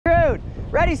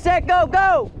Ready, set, go,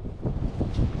 go!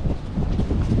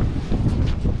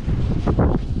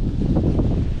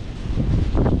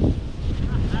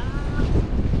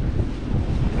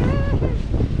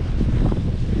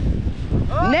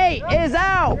 Nate is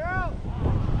out!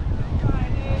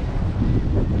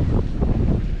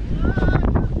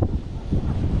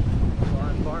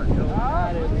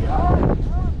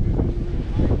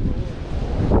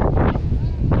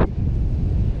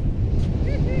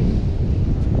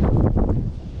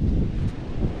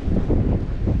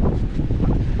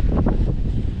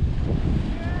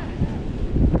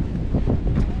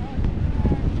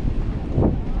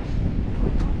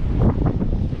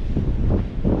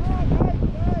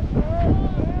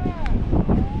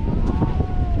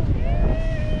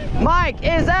 Mike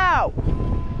is out!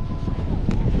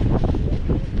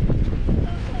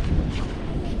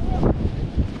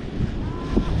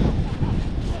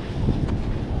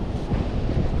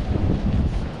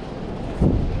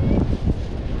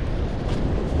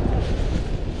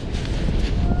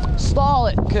 Stall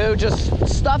it, Koo. Just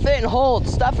stuff it and hold.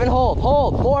 Stuff and hold.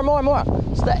 Hold. More, more, more.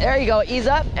 There you go. Ease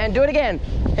up and do it again.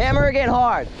 Hammer again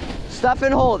hard. Stuff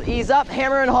and hold. Ease up,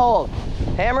 hammer and hold.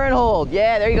 Hammer and hold.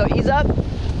 Yeah, there you go. Ease up.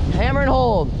 Hammer and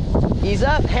hold. Ease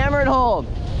up, hammer and hold.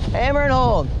 Hammer and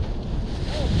hold.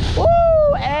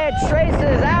 Woo! And Trace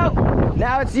is out.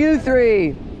 Now it's you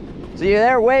three. So you're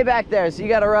there way back there, so you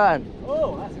gotta run.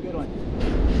 Oh, that's a good one.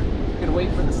 Gonna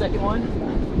wait for the second one.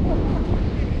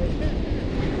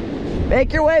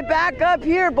 Make your way back up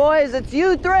here, boys. It's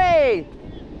you three.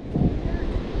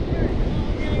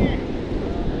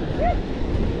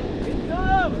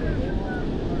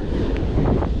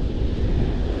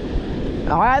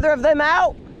 Are either of them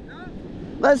out? No.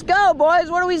 Let's go, boys.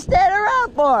 What are we standing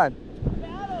around for?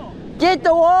 Battle. Get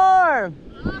the warm.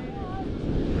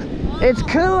 It's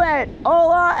Kuet,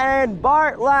 Ola, and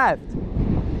Bart left.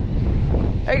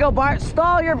 There you go, Bart.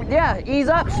 Stall your, yeah, ease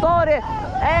up, stall it.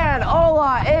 And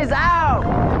Ola is out.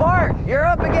 Bart, you're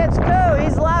up against Koo.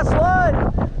 He's the last one.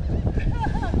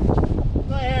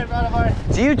 Go ahead, brother Bart.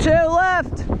 It's you two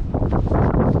left.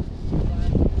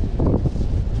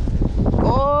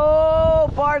 Oh,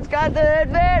 Bart's got the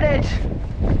advantage.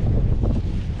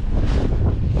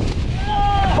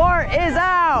 Bart is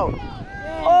out.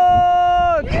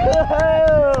 Oh, Koo.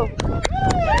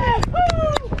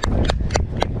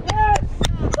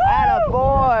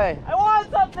 Attaboy. I want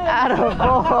something.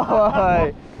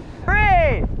 Attaboy.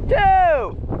 3, 2,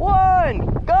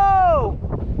 1, go.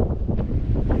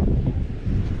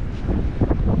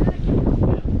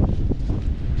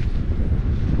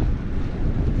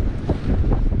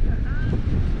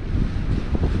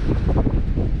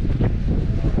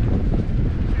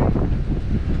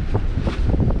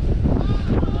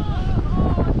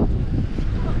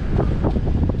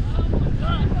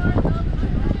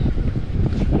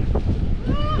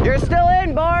 You're still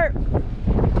in, Bart.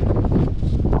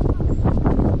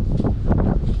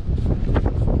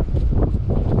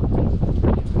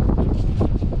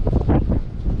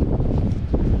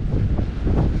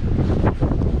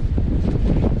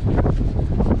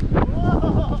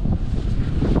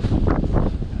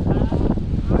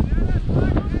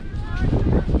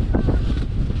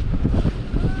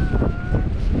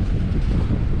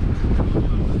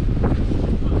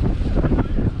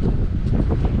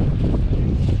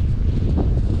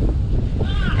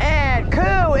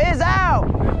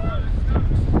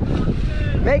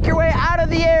 Make your way out of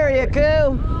the area,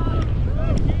 Koo.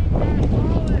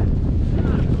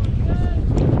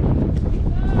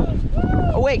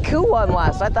 Oh wait, Koo won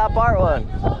last. I thought Bart won.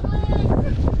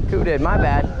 Koo did, my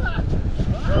bad.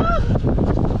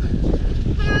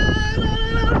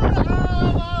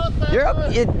 You're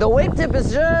up, the weight tip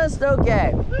is just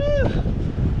okay.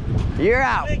 You're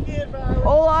out.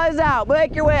 Ola is out.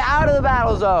 Make your way out of the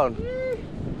battle zone.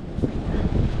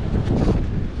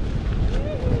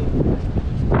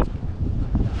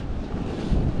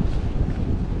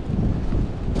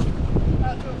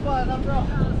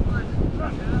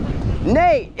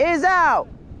 Nate is out.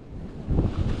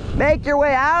 Make your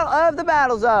way out of the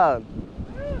battle zone.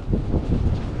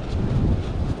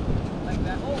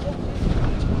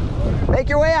 Make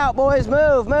your way out, boys.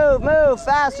 Move, move, move.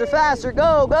 Faster, faster.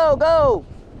 Go, go, go.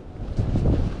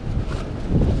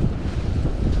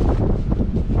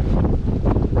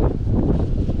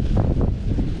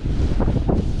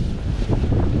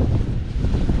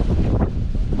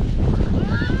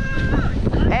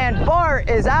 And Bart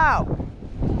is out.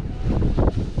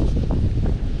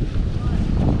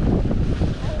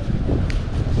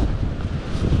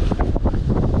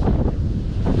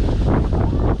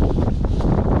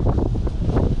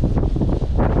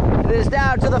 It is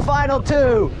down to the final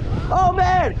two. Oh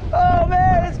man! Oh man!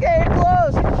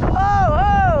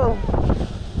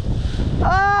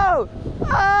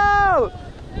 Oh!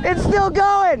 It's still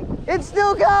going! It's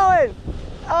still going!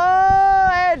 Oh,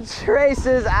 and Trace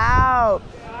is out.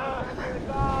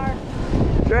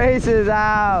 Trace is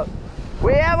out.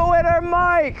 We have a winner,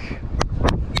 Mike.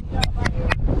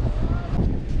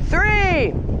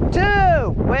 3, 2,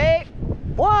 wait,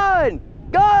 1,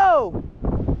 go!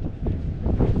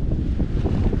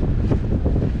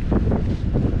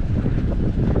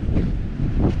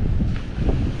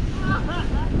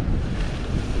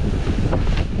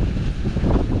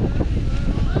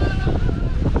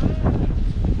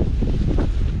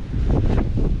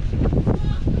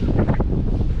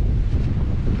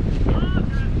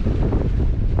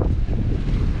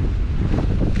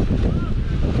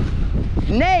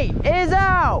 Nate is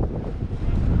out.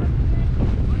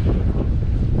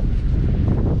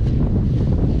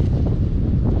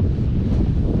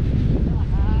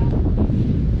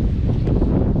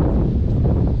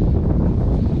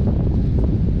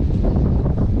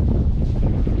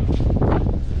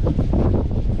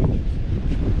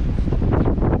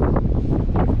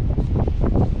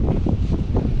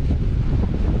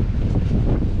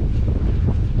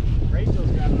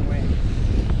 Rachel's got the win.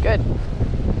 Good.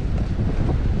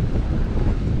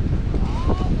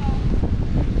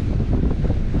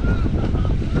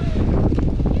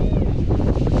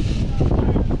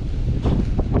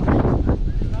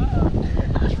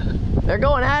 They're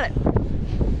going at it.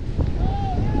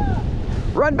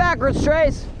 Run backwards,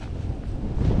 Trace.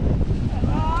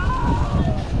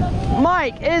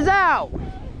 Mike is out.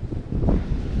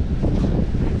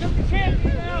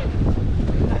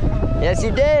 Yes,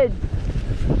 you did.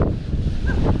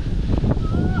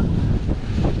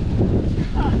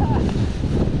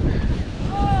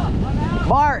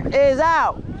 Bart is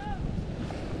out.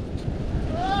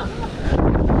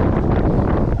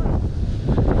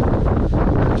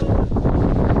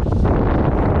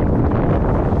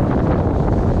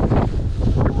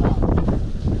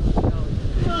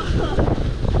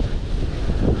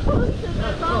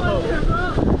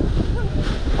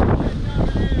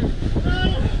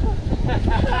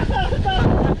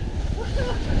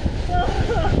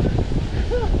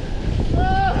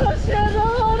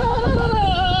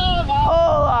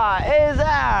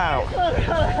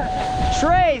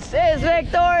 Trace is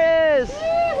victorious!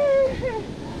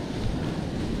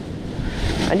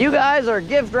 And you guys are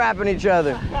gift wrapping each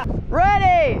other.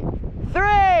 Ready?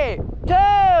 3, 2,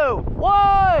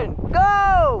 1,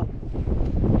 go!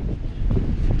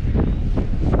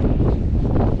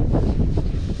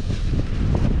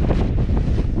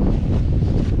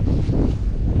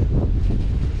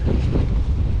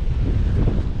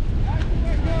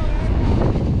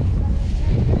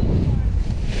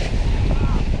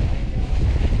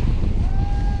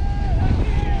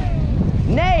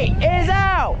 Nate is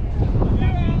out.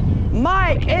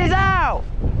 Mike is out.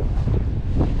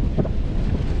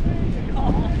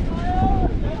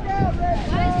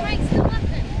 Why is Mike still up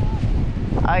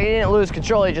then? He didn't lose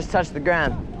control, he just touched the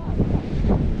ground.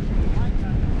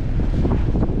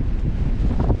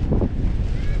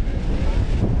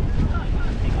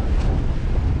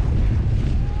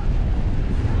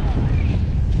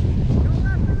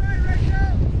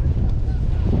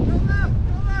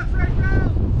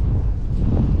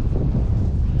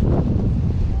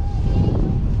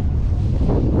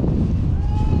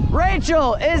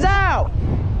 Rachel is out.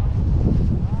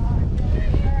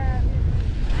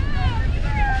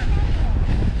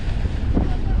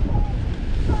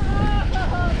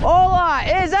 Ola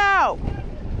is out.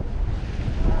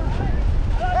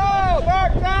 Oh,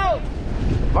 Bart's out.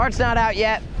 Bart's not out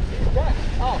yet.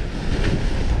 Oh.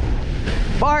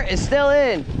 Bart is still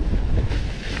in.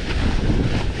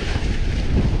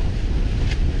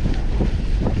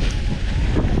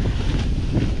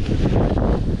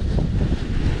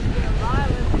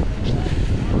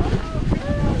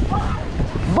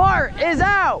 Bart is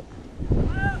out.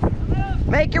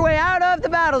 Make your way out of the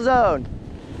battle zone.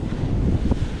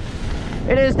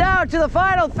 It is down to the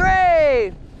final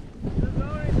 3.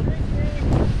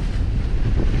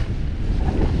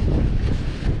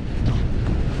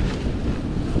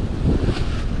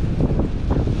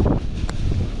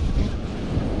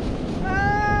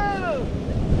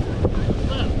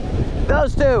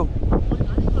 Those 2.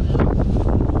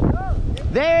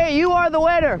 There, you are the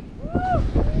winner.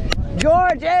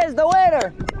 George is the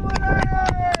winner.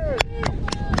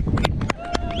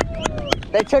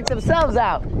 They took themselves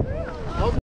out.